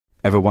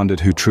Ever wondered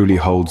who truly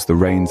holds the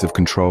reins of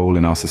control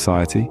in our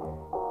society?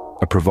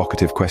 A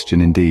provocative question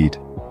indeed.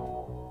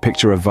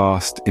 Picture a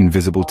vast,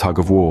 invisible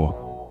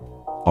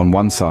tug-of-war. On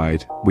one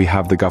side, we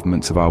have the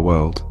governments of our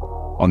world.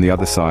 On the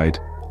other side,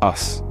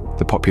 us,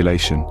 the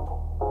population.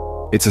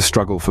 It's a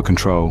struggle for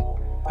control,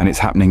 and it's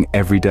happening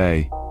every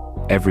day,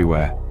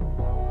 everywhere.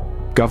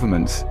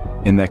 Governments,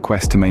 in their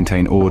quest to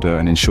maintain order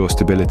and ensure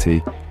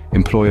stability,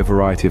 employ a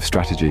variety of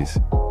strategies.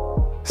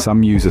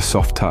 Some use a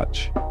soft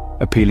touch,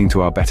 appealing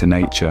to our better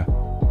nature,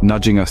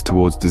 nudging us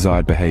towards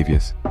desired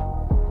behaviors.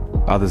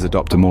 Others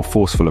adopt a more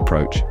forceful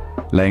approach,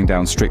 laying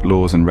down strict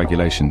laws and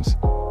regulations,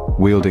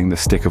 wielding the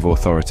stick of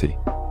authority.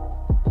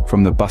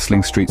 From the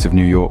bustling streets of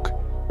New York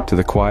to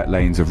the quiet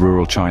lanes of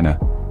rural China,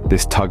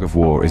 this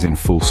tug-of-war is in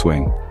full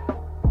swing.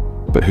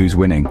 But who's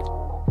winning?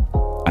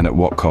 And at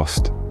what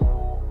cost?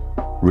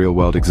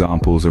 Real-world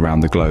examples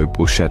around the globe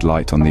will shed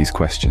light on these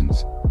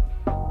questions.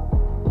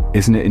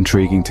 Isn't it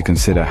intriguing to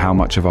consider how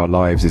much of our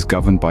lives is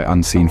governed by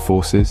unseen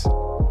forces?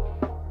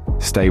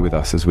 Stay with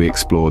us as we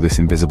explore this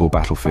invisible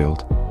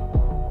battlefield.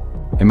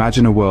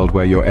 Imagine a world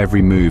where your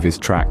every move is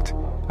tracked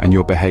and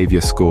your behavior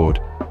scored.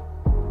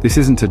 This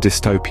isn't a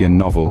dystopian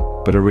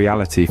novel, but a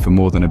reality for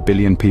more than 1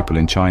 billion people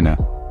in China.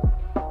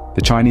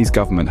 The Chinese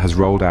government has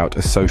rolled out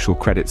a social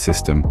credit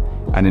system,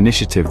 an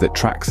initiative that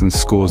tracks and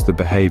scores the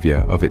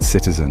behavior of its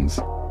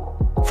citizens.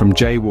 From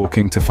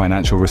jaywalking to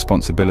financial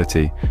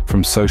responsibility,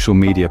 from social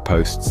media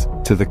posts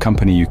to the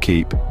company you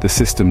keep, the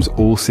system's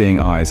all-seeing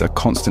eyes are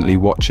constantly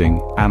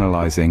watching,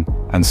 analyzing,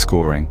 and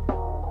scoring.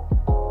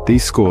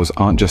 These scores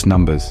aren't just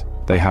numbers,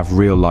 they have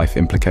real-life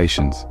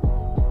implications.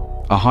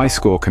 A high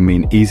score can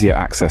mean easier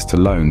access to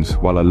loans,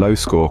 while a low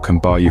score can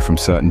bar you from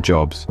certain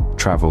jobs,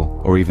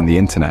 travel, or even the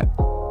internet.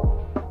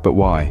 But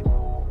why?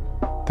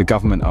 The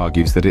government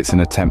argues that it's an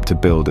attempt to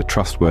build a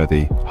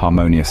trustworthy,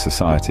 harmonious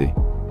society.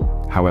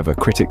 However,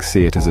 critics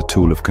see it as a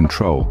tool of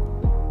control,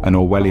 an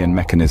Orwellian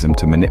mechanism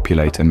to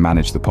manipulate and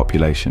manage the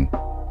population.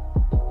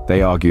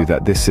 They argue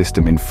that this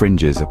system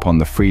infringes upon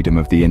the freedom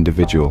of the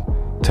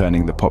individual,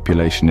 turning the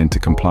population into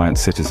compliant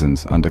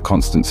citizens under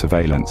constant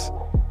surveillance.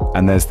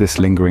 And there's this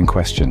lingering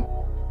question.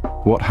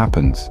 What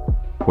happens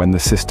when the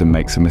system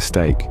makes a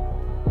mistake?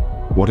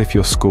 What if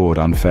you're scored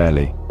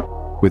unfairly?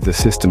 With the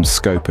system's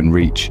scope and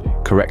reach,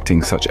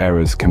 correcting such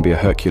errors can be a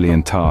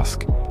Herculean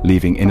task,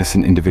 leaving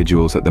innocent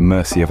individuals at the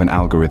mercy of an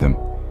algorithm.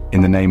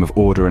 In the name of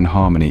order and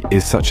harmony,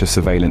 is such a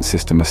surveillance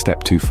system a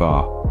step too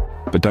far?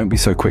 But don't be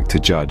so quick to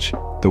judge.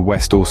 The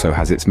West also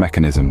has its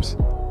mechanisms.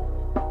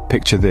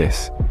 Picture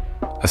this,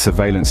 a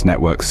surveillance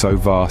network so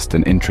vast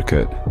and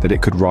intricate that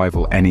it could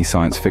rival any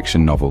science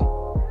fiction novel.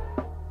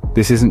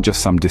 This isn't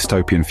just some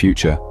dystopian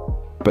future,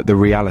 but the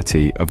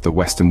reality of the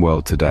Western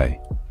world today.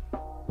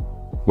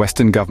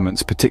 Western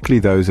governments, particularly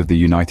those of the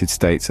United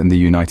States and the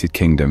United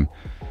Kingdom,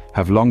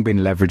 have long been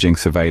leveraging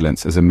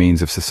surveillance as a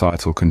means of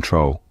societal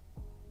control.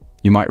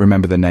 You might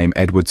remember the name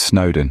Edward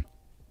Snowden.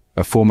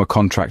 A former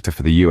contractor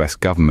for the US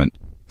government,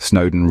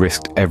 Snowden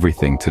risked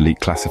everything to leak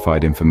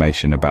classified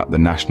information about the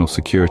National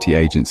Security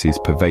Agency's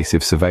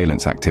pervasive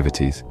surveillance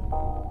activities.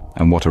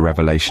 And what a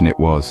revelation it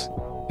was,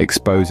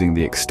 exposing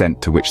the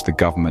extent to which the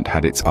government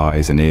had its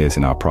eyes and ears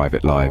in our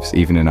private lives,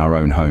 even in our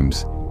own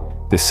homes.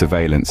 This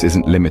surveillance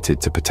isn't limited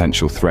to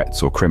potential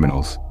threats or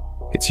criminals.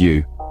 It's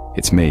you,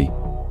 it's me,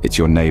 it's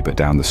your neighbor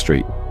down the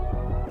street.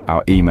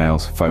 Our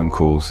emails, phone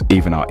calls,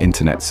 even our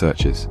internet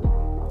searches,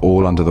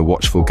 all under the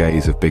watchful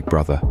gaze of Big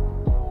Brother.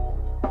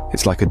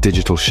 It's like a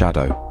digital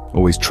shadow,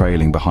 always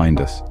trailing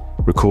behind us,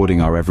 recording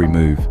our every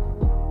move.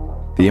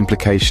 The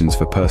implications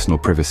for personal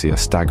privacy are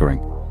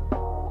staggering.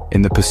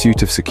 In the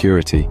pursuit of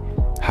security,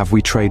 have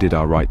we traded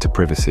our right to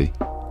privacy?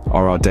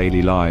 Are our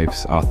daily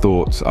lives, our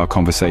thoughts, our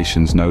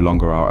conversations no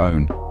longer our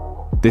own?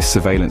 This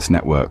surveillance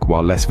network,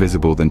 while less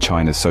visible than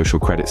China's social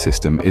credit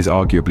system, is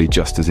arguably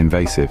just as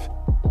invasive.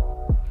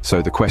 So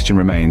the question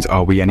remains,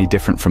 are we any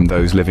different from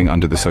those living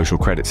under the social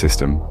credit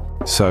system?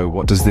 So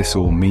what does this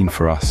all mean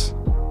for us?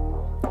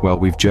 Well,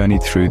 we've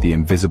journeyed through the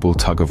invisible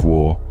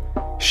tug-of-war,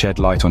 shed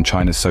light on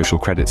China's social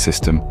credit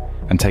system,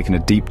 and taken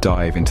a deep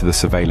dive into the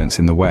surveillance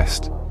in the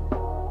West.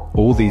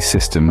 All these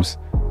systems,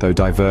 though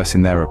diverse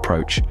in their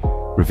approach,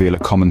 reveal a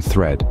common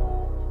thread: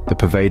 the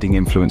pervading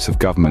influence of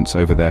governments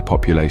over their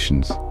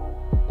populations.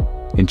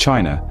 In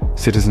China,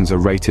 citizens are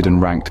rated and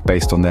ranked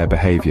based on their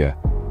behavior,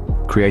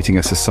 creating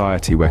a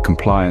society where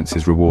compliance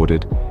is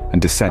rewarded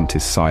and dissent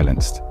is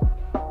silenced.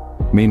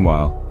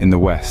 Meanwhile, in the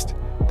West,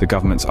 the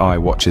government's eye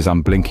watches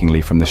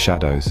unblinkingly from the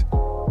shadows,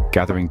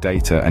 gathering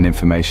data and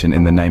information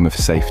in the name of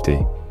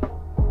safety.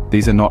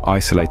 These are not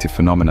isolated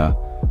phenomena,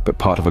 but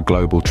part of a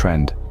global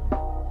trend.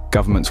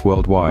 Governments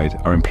worldwide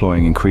are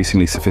employing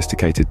increasingly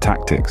sophisticated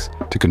tactics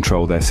to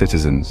control their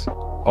citizens,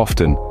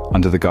 often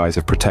under the guise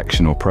of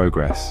protection or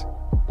progress.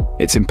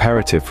 It's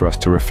imperative for us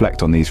to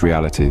reflect on these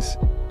realities,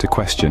 to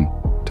question,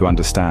 to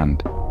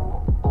understand.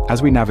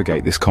 As we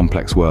navigate this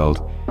complex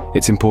world,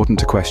 it's important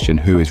to question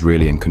who is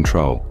really in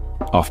control.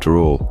 After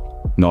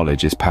all,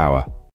 knowledge is power.